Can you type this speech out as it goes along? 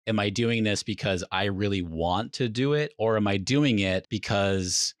am I doing this because I really want to do it? Or am I doing it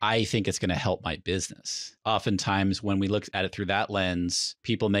because I think it's going to help my business? Oftentimes, when we look at it through that lens,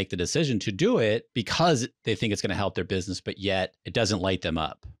 people make the decision to do it because they think it's going to help their business, but yet it doesn't light them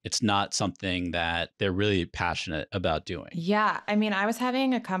up. It's not something that they're really passionate about doing. Yeah. I mean, I was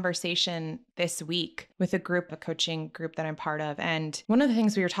having a conversation this week with a coaching group that I'm part of. And one of the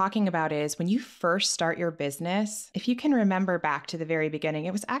things we were talking about is when you first start your business, if you can remember back to the very beginning,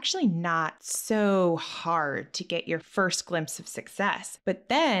 it was actually not so hard to get your first glimpse of success. But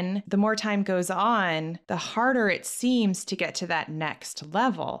then the more time goes on, the harder it seems to get to that next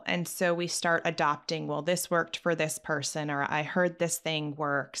level. And so we start adopting, well, this worked for this person, or I heard this thing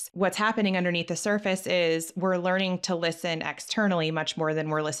works. What's happening underneath the surface is we're learning to listen externally much more than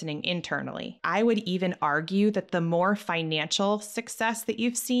we're listening internally. I would even argue that the more financial success that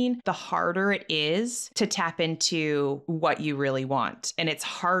you've seen, the harder it is to tap into what you really want. And it's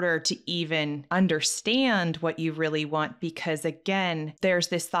harder to even understand what you really want because, again, there's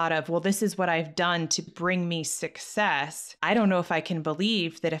this thought of, well, this is what I've done to bring me success. I don't know if I can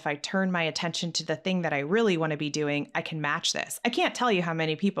believe that if I turn my attention to the thing that I really want to be doing, I can match this. I can't tell you how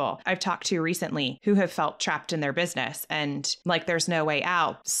many people I've talked to recently who have felt trapped in their business and like there's no way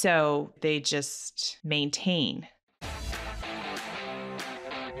out. So they just maintain.